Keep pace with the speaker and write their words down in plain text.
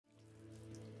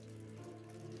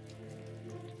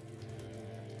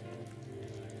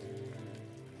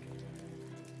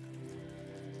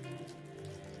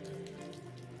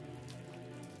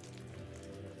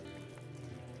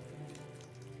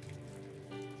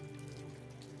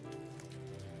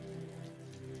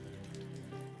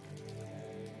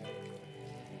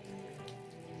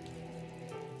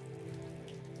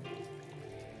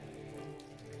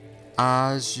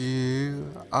as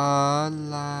you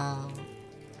allow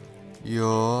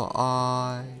your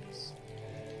eyes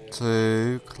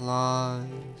to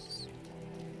close.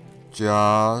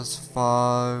 Just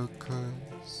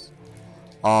focus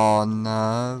on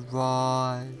the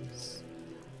rise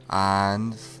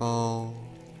and fall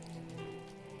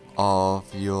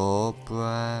of your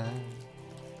breath,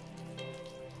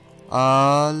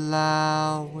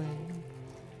 allowing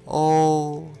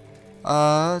all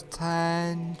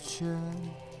attention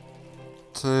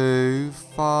to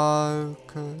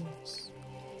focus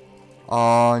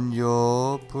on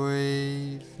your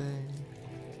breathing,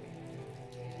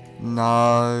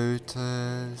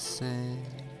 noticing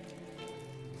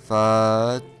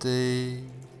the deep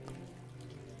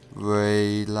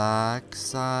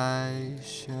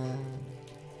relaxation,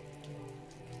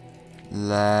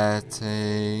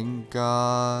 letting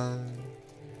go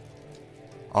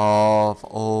of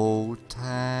all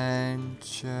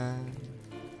tension,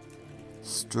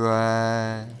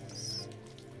 stress,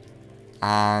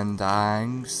 and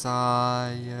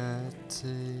anxiety,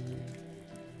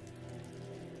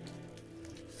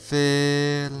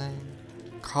 feeling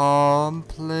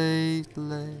completely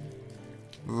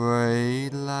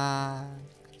relaxed.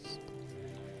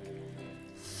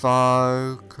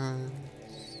 Focus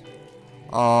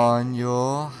on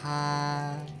your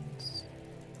hands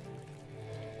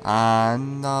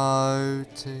and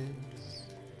notice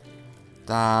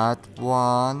that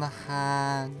one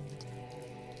hand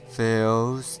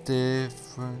feels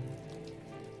different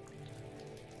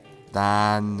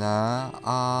than the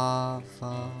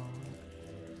other,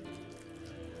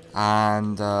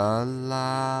 and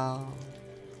allow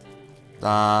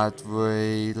that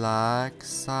relaxation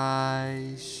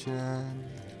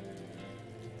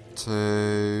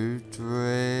to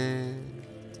drift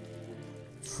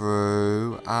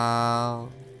throughout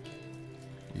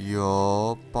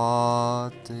your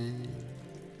body,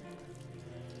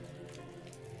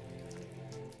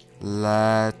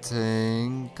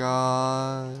 letting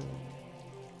go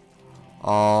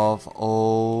of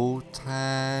all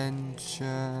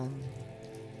tension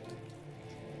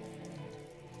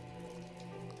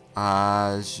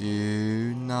as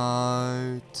you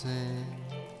notice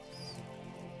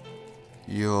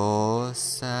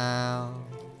yourself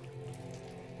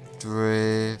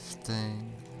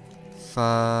drifting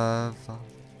further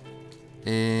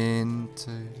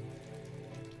into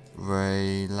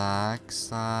relaxation.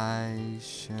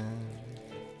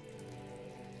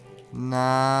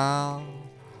 Now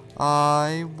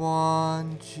I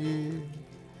want you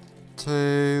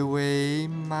to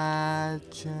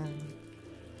imagine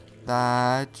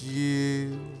that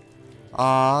you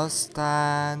are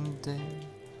standing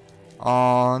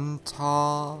on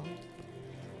top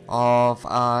of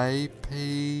a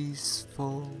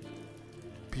peaceful,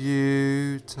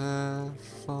 beautiful,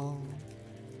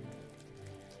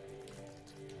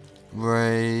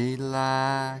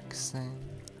 relaxing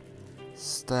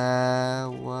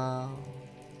stairwell,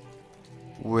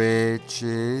 which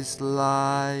is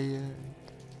layered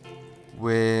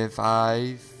with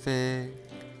a thick,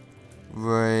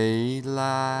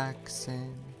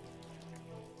 relaxing,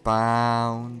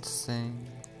 bouncing,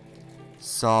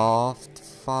 soft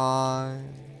foam,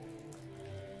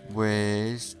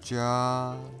 which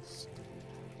just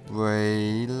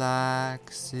relaxes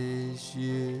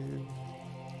you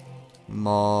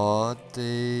more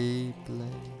deeply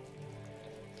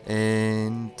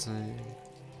into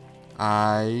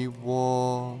a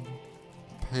warm,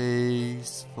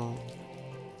 peaceful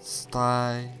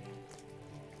state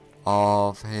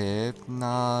of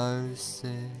hypnosis.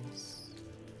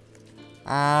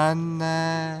 And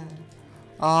there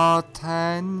are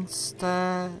 10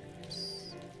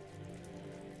 steps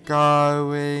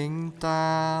going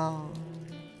down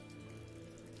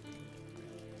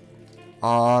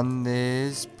on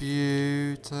this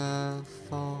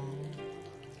beautiful,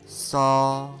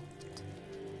 soft,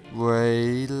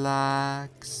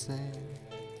 relaxing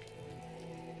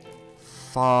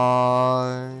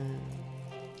foam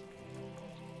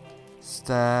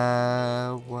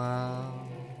stairwell.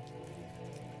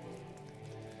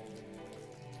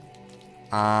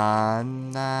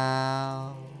 And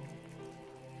now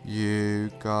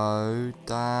you go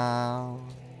down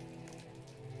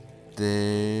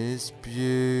this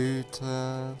beautiful,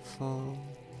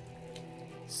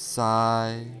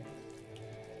 safe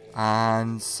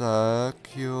and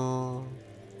secure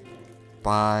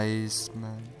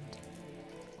basement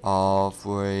of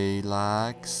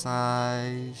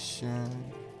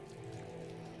relaxation,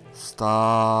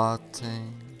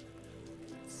 starting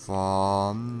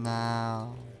from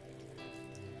now.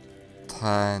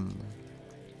 10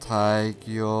 take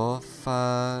your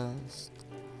first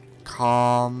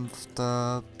comfortable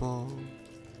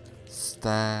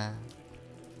step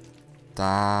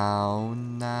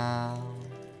down now,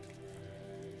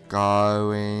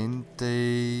 going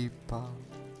deeper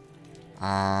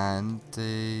and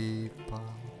deeper.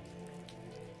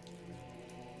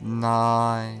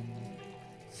 9.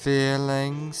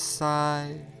 Feeling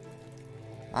safe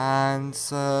and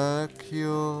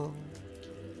secure,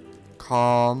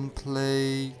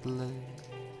 completely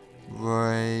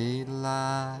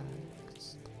relaxed,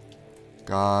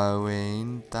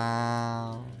 going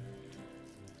down,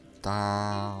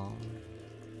 down,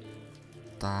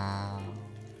 down.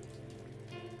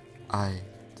 8.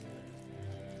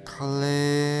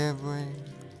 Clearing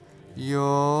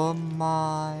your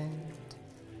mind,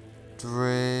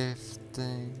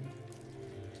 drifting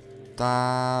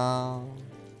down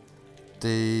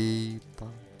deeper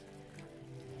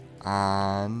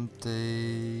and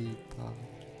deeper.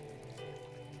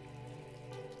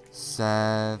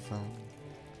 7.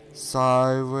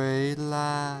 So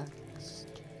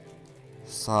relaxed,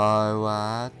 so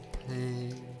at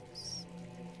peace,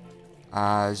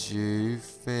 as you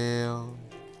feel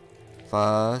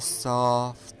the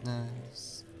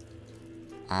softness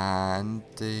and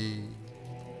deep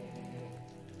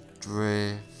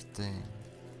drifting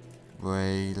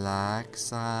relaxation.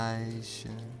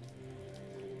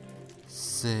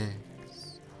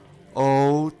 6.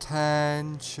 All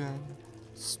tension,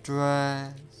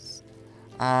 stress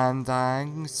and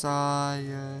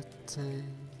anxiety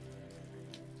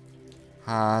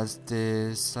has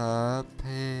disappeared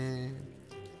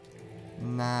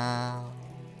now,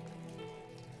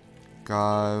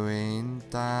 going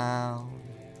down,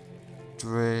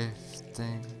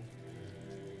 drifting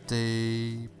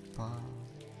deeper.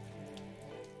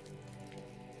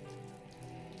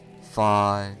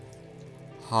 5.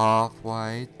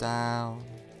 Halfway down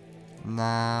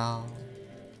now,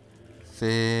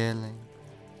 feeling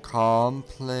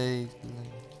completely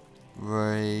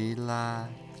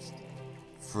relaxed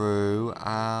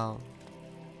throughout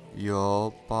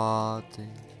your body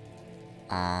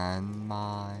and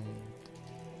mind.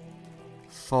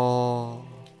 4.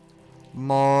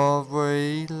 More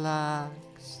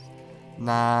relaxed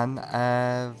than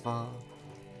ever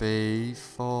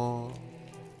before,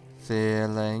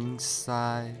 feeling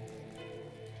safe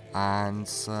and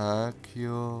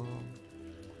secure.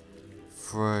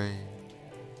 3.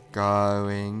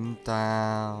 Going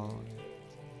down,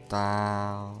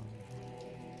 down,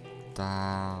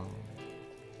 down,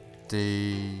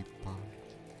 deeper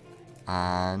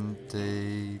and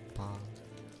deeper.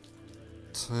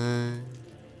 2.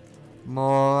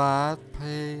 More at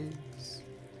peace,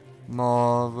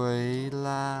 more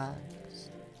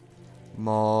relaxed,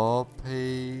 more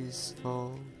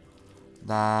peaceful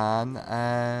than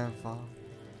ever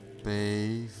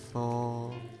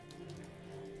before.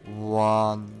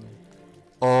 1.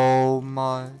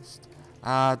 Almost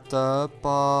at the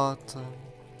bottom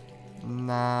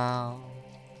now.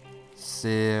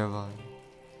 0.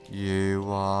 You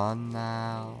are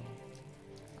now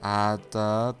at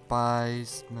the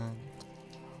basement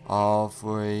of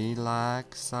relaxation,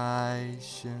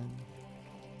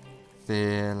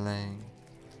 feeling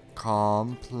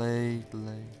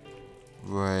completely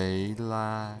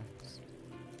relaxed.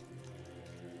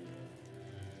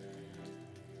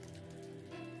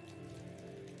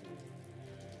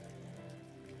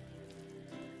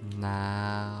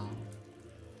 Now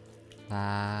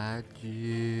that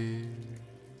you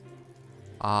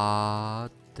are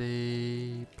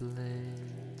deeply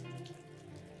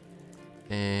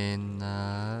in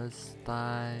a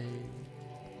state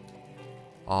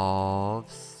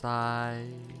of safe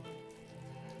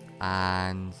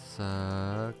and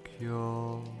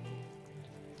secure,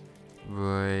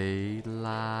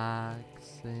 relaxing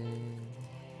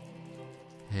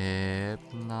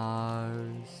hypnosis,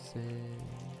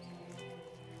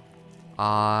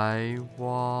 I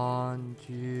want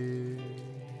you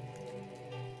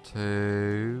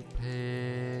to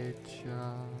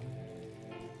picture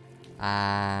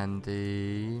and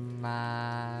imagine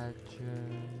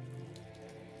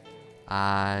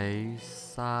a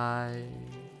safe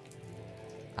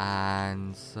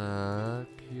and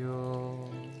secure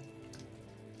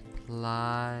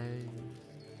place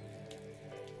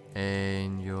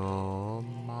in your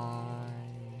mind.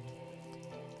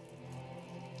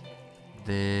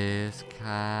 This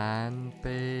can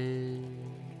be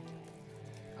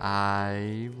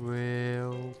a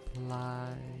real place,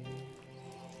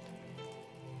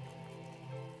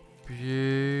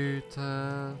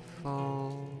 beautiful,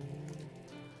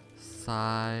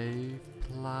 safe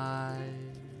place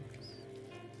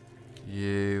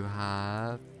you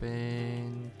have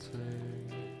been to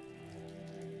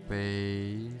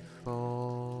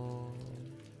before,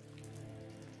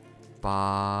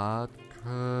 but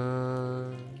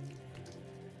could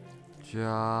just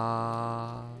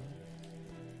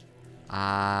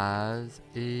as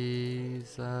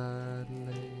easily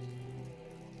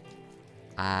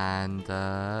and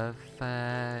effectively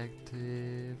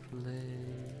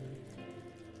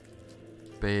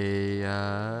be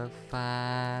a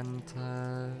fantasy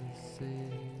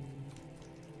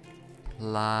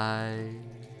play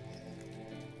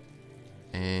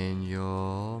in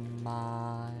your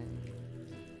mind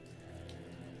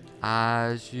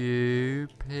as you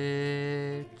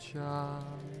picture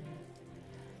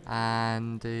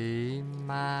and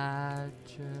imagine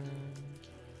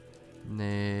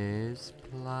this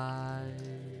place.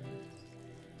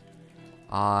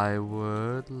 I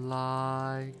would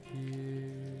like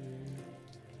you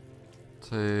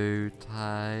to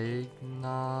take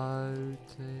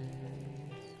notice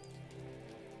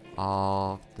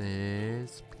of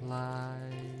this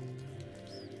place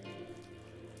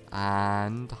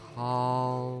and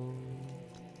hold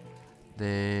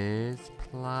this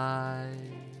place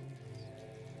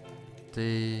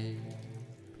deep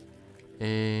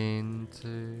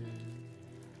into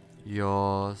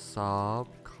your subconscious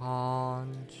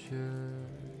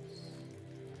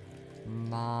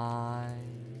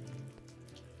mind,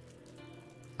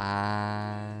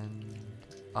 and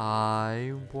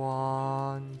I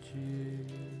want you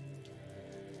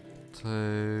to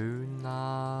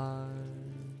know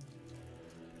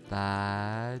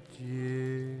that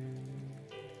you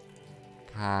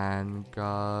can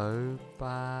go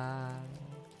back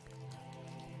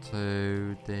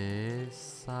to this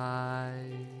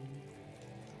safe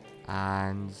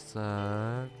and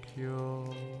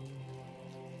secure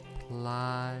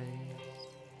place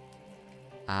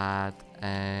at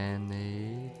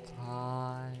any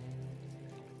time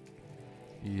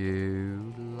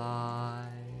you like,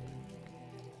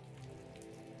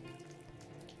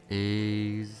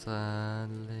 easily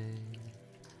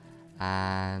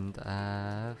and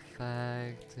effectively.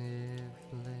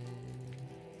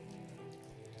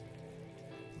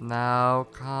 Now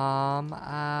come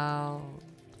out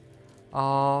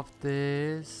of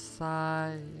this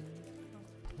safe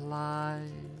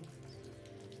place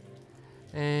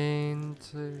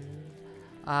into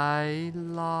a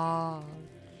large,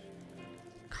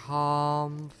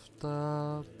 comfortable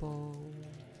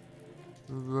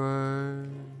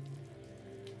room,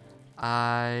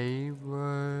 a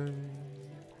room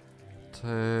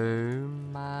to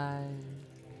make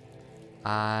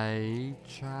a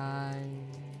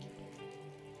change,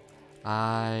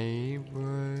 a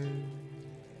room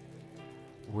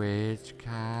which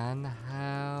can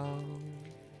help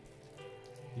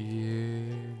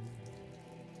you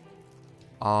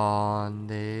on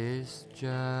this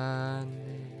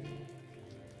journey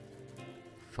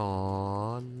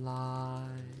for life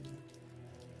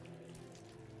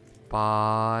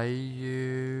by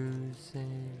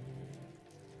using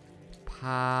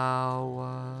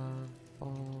powerful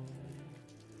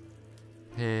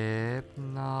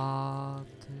hypnotic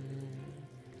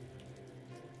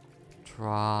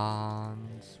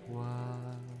trance work,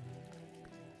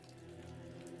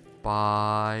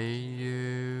 by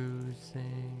using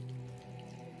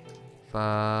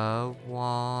the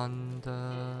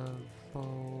wonderful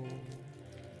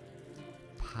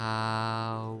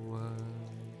powers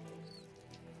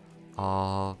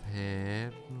of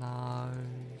hypnosis.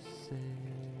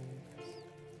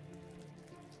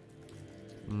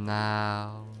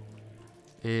 Now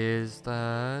is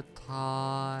the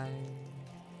time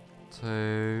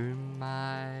to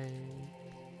make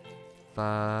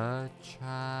the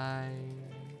change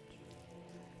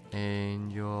in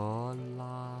your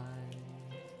life.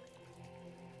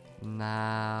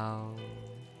 Now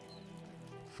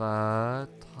the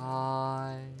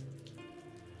time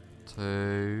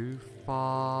to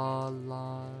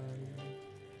follow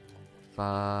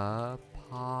the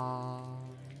path,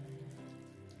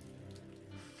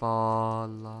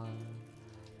 follow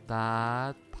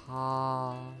that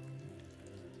path,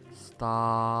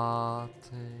 starting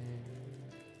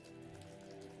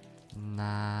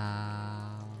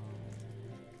now.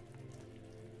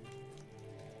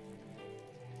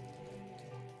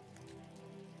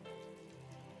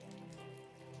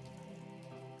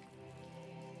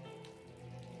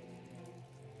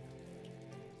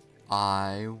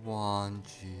 I want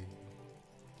you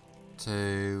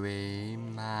to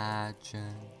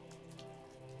imagine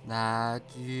that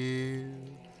you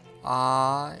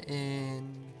are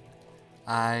in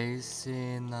a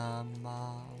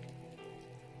cinema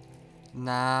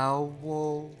Now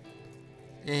walk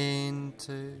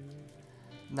into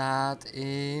that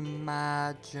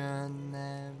imaginary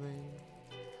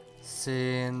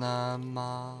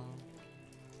cinema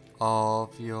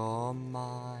of your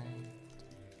mind.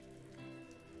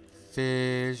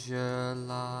 Visualize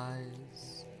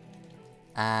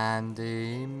and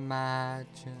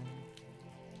imagine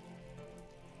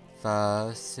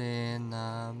the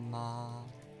cinema.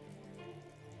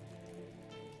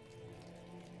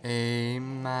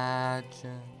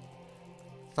 Imagine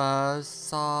the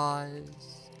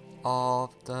size of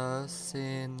the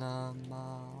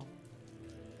cinema,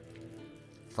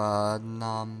 the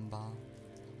number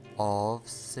of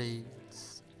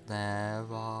seats there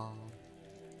are,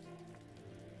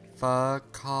 the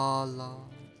color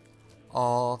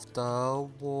of the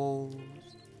walls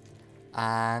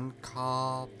and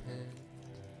carpet,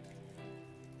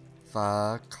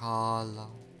 the color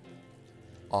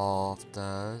of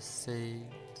the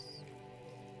seats,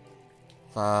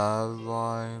 the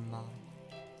aroma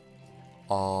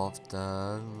of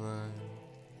the room,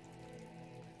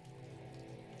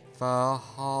 the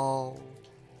whole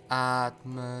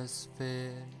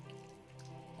atmosphere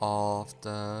of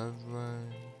the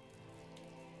room.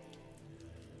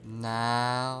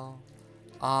 Now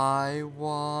I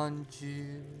want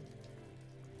you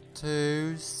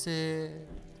to sit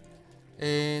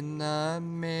in the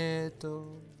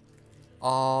middle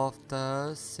of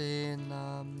the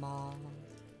cinema,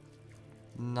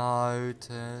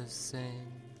 noticing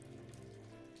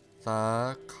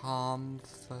the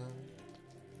comfort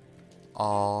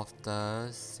of the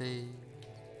seat.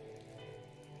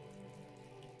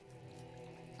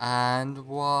 And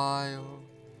while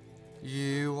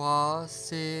you are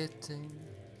sitting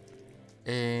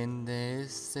in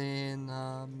this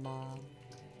cinema,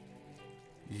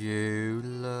 you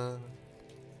look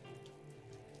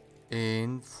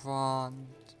in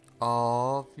front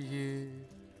of you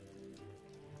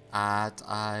at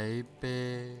a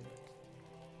big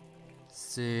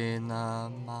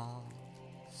cinema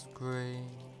screen,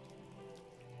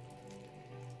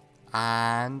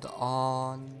 and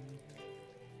on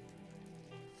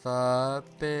the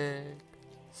big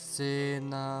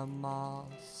cinema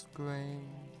screen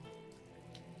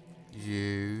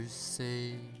you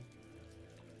see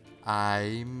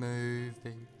a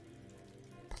movie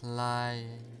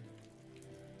playing.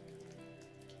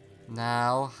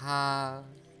 Now have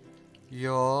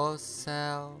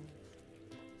yourself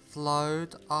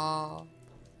float up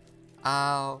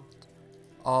out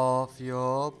of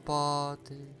your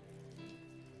body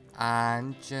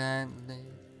and gently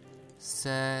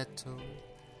settle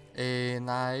in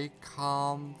a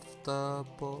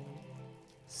comfortable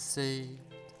seat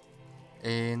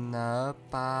in the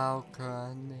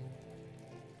balcony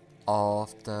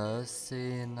of the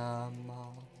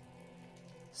cinema,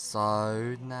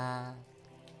 so that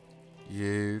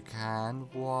you can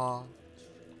watch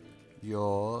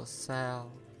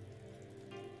yourself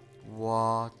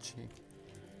watching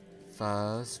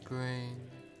the screen.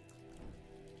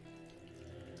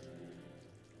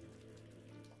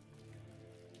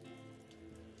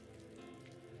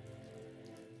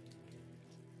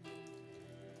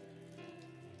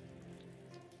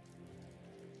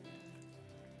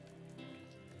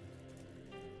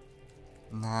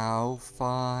 Now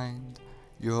find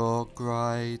your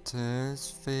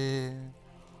greatest fear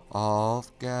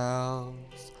of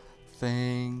girls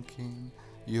thinking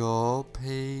your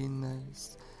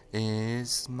penis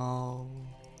is small.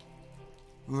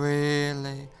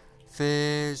 Really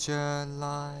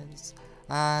visualize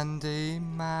and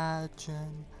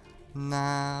imagine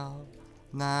now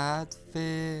that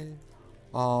fear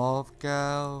of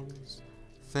girls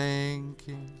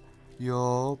thinking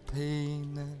your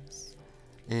penis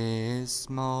is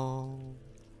small.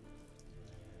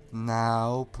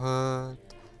 Now put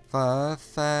the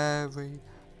very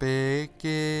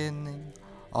beginning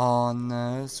on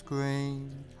the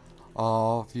screen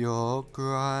of your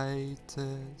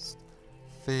greatest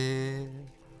fear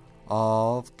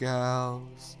of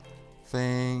girls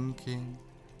thinking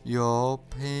your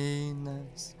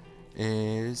penis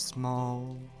is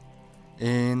small,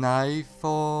 in a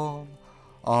form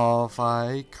of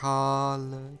a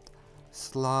colored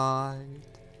slide.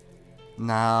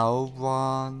 Now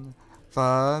run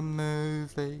the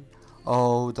movie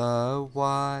all the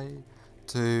way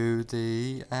to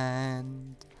the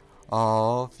end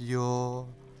of your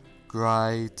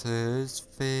greatest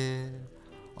fear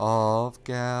of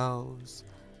girls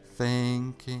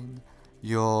thinking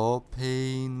your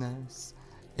penis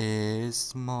is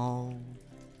small.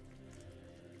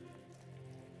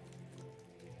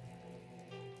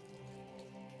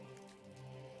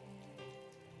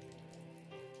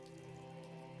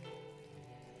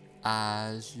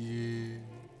 as you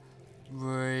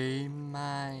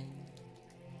remain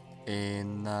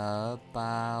in the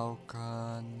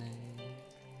balcony,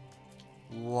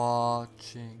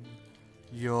 watching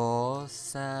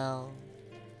yourself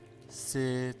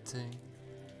sitting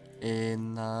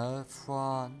in the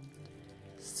front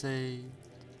seat,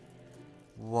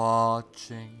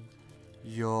 watching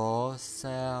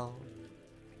yourself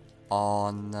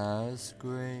on the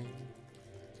screen.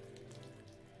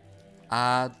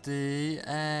 At the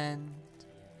end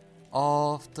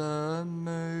of the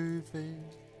movie,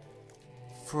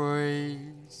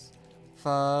 freeze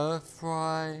the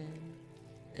frame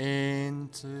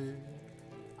into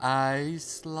a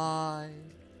slide,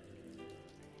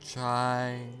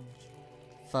 change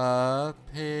the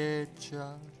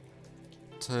picture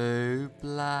to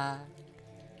black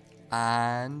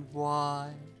and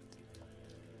white,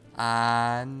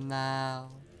 and now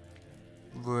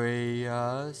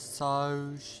reassociate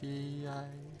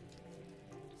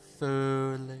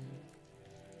fully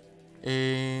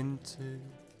into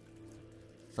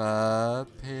the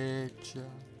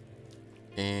picture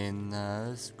in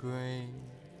the screen.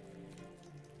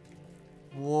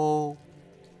 Walk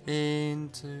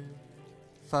into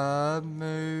the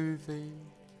movie,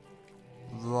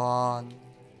 run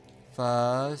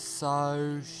the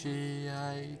associated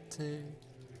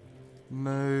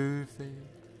movie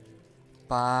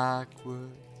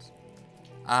backwards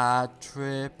at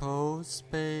triple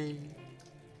speed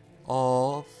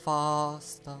or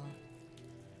faster,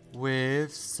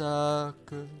 with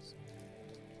circus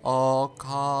or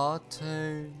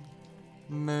cartoon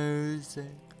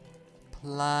music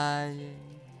playing,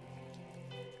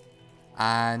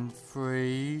 and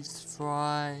freeze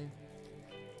frame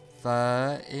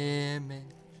the image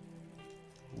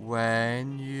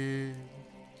when you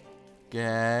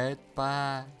get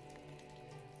back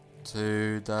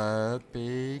to the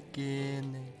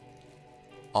beginning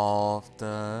of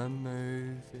the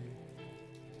movie.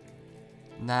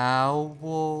 Now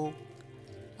walk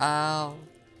out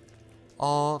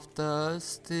of the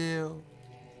still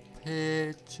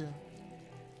picture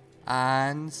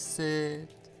and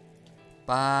sit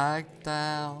back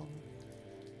down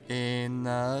in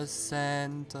the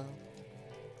center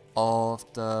of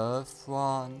the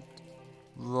front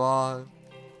row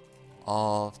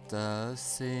of the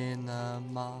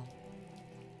cinema.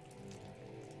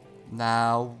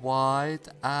 Now white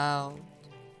out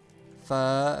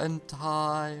the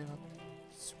entire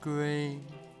screen,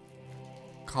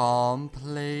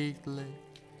 completely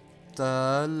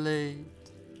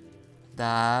delete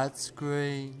that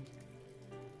screen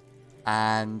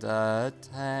and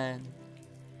attend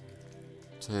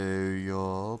to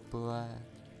your breath.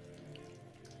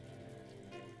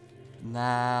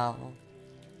 Now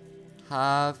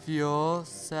have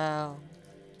yourself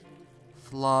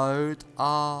float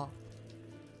up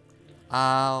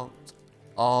out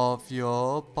of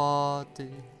your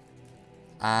body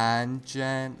and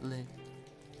gently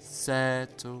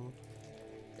settle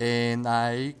in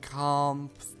a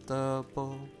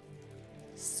comfortable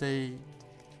seat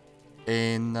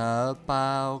in the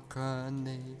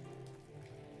balcony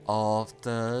of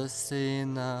the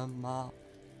cinema,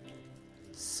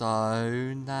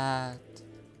 so that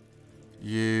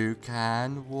you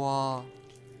can watch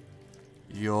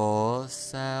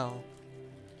yourself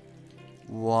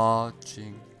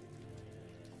watching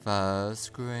the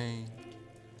screen.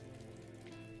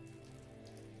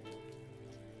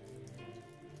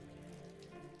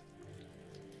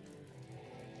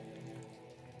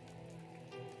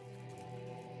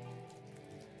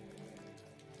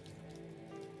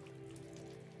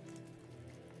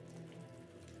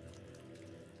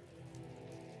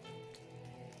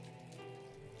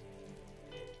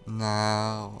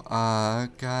 Now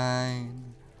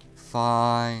again,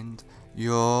 find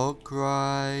your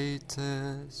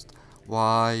greatest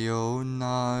while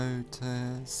noticing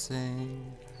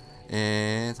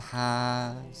it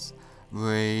has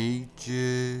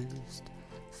reduced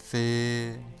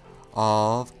fear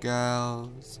of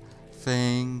girls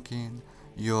thinking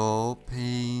your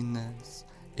penis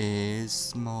is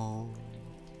small.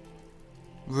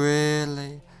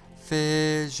 Really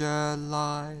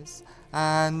visualize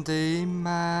and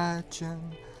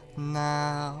imagine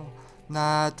now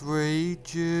that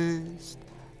reduced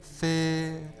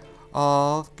fear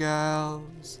of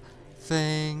girls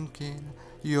thinking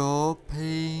your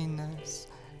penis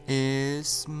is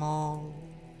small.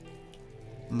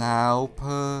 Now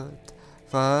put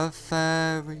the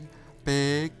very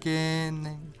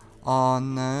beginning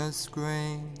on the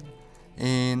screen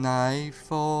in a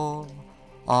form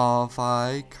of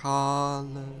a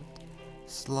colored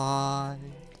slide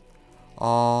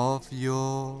of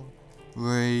your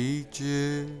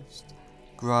reduced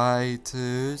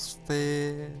greatest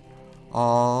fear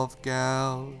of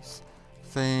girls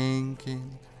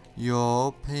thinking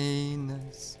your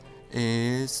penis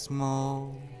is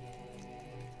small.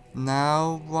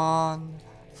 Now run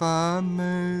the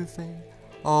movie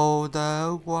all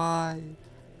the way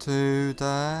to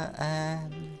the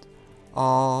end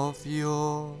of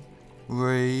your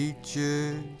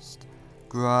reduced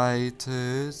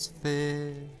greatest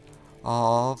fear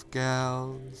of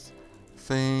girls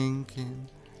thinking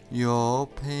your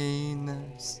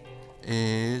penis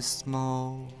is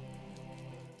small.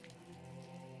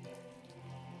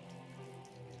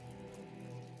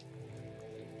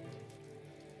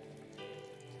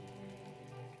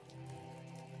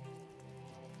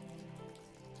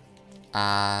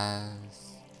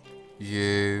 As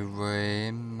you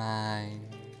remain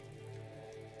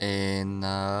in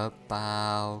the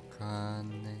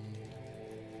balcony,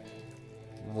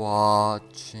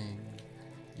 watching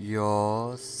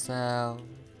yourself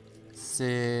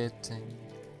sitting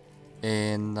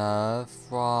in the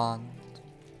front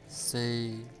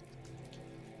seat,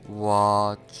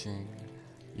 watching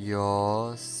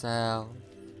yourself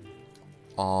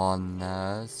on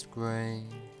the screen.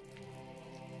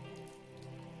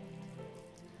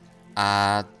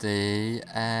 At the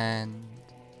end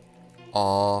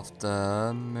of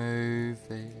the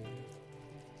movie,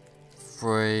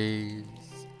 freeze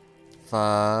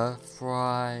the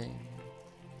frame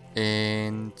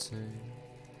into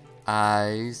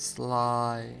a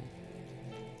slide,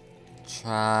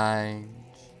 change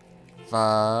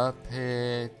the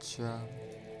picture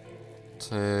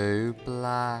to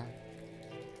black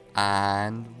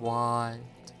and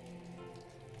white,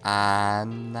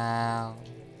 and now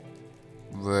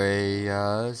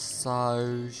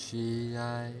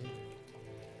reassociate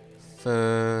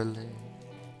fully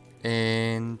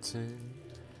into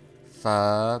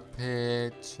the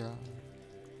picture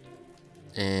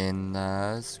in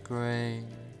the screen.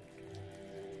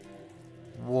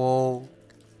 Walk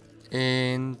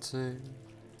into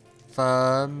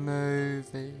the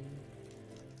movie,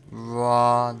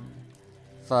 run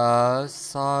the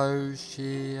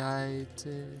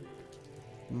associated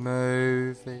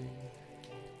movie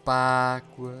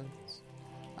backwards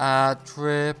at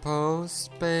triple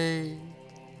speed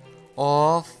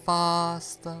or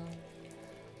faster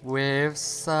with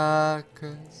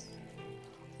circus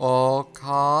or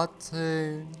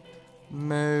cartoon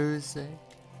music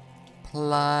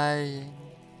playing,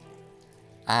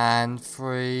 and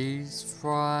freeze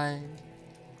frame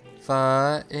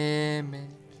the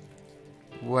image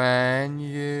when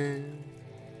you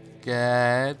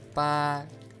get back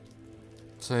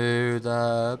to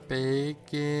the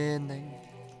beginning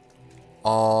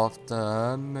of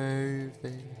the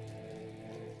movie.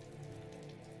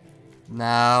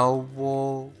 Now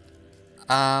walk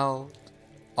out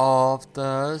of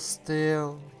the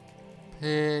still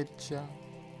picture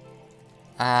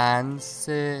and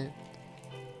sit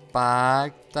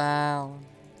back down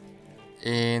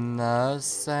in the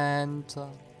center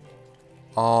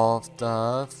of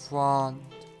the front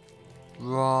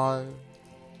row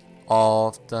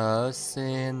of the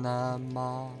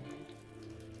cinema.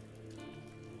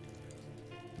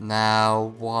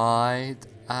 Now wide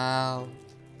out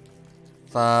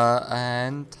the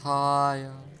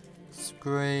entire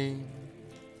screen,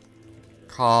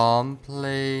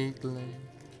 completely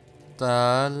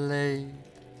delete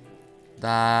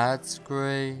that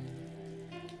screen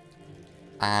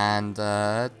and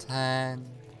attend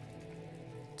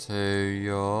to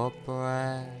your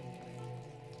breath.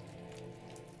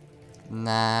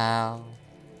 Now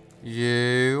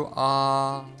you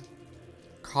are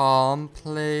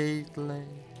completely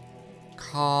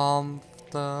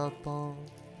comfortable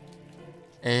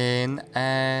in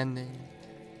any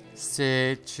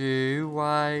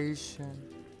situation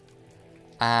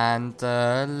and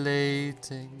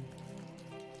deleting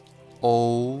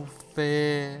all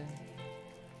fear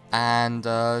and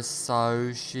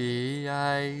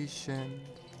association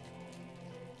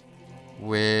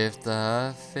with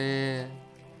the fear,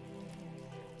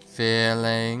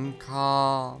 feeling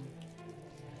calm,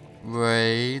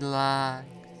 relaxed,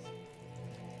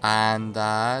 and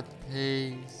at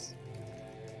peace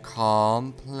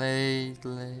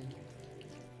completely,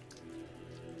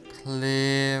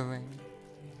 clearing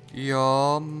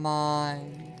your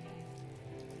mind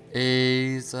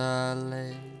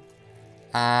easily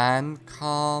and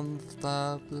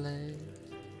comfortably.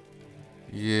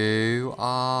 You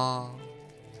are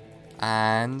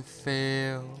and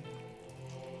feel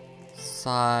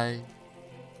safe,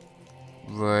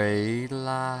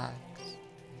 relaxed,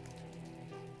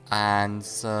 and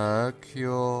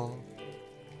secure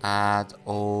at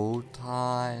all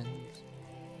times,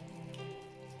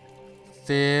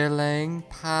 feeling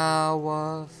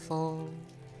powerful,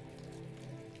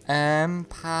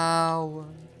 empowered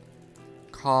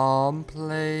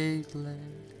completely,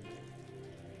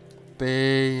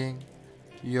 being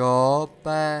your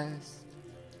best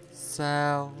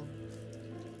self.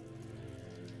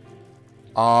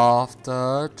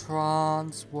 After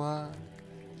trance work,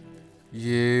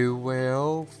 you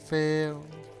will feel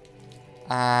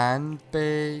and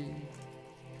be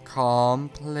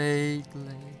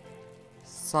completely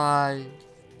safe,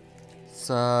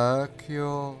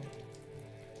 secure,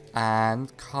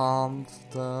 and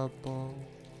comfortable.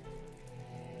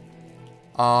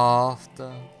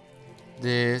 After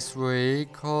this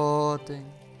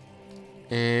recording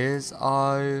is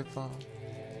over,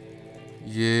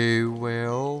 you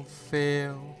will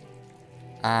feel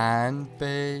and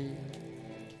be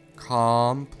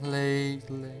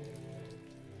completely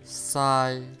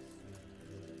safe,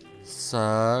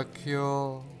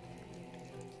 secure,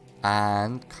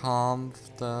 and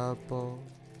comfortable.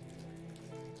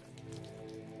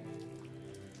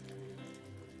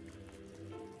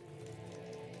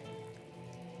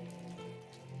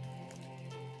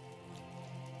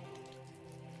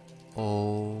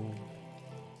 All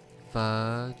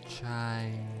the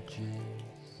changes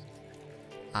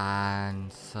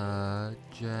and suggestions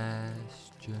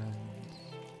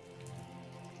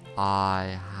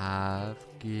I have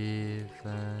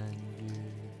given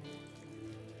you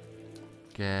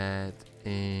get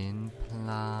implanted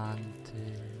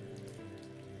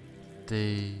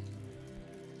deep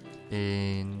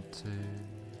into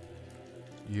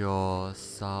your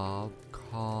subconscious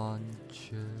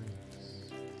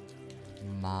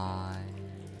mind.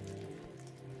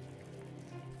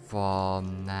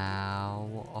 From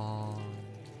now on,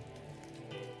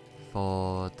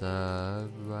 for the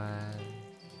rest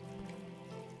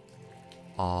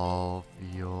of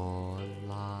your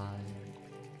life,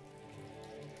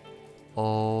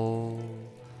 all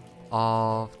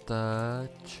of the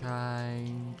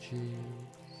changes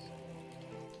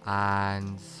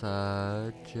and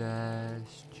suggestions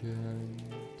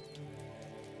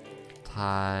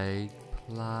take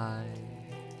place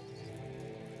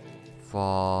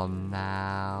from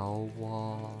now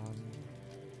on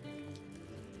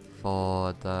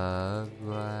for the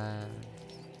rest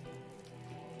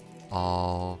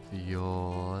of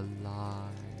your life.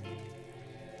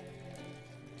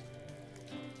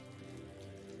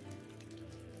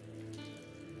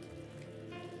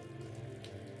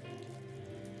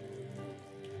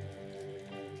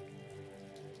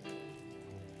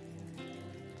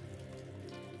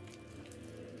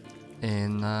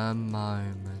 In a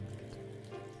moment,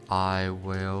 I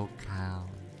will count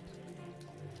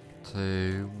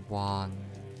to 1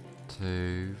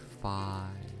 to 5,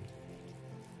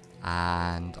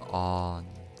 and on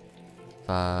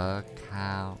the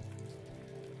count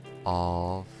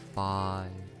of 5,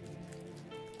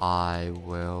 I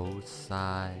will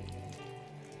say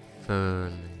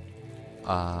fully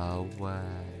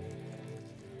aware.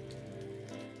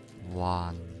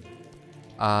 1.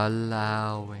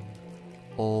 Allowing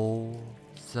all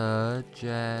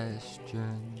suggestions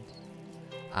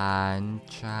and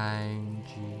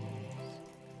changes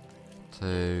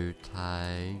to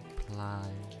take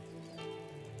place.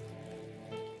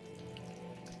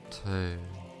 2.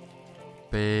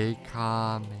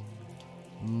 Becoming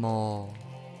more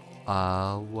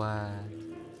aware.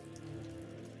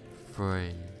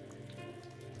 3.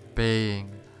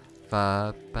 Being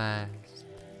the best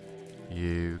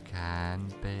you can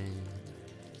be.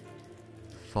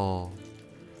 4.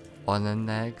 On the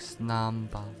next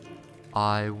number,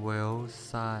 I will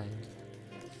say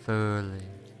fully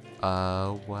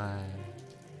aware.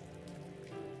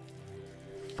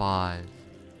 5.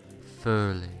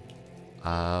 Fully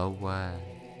aware.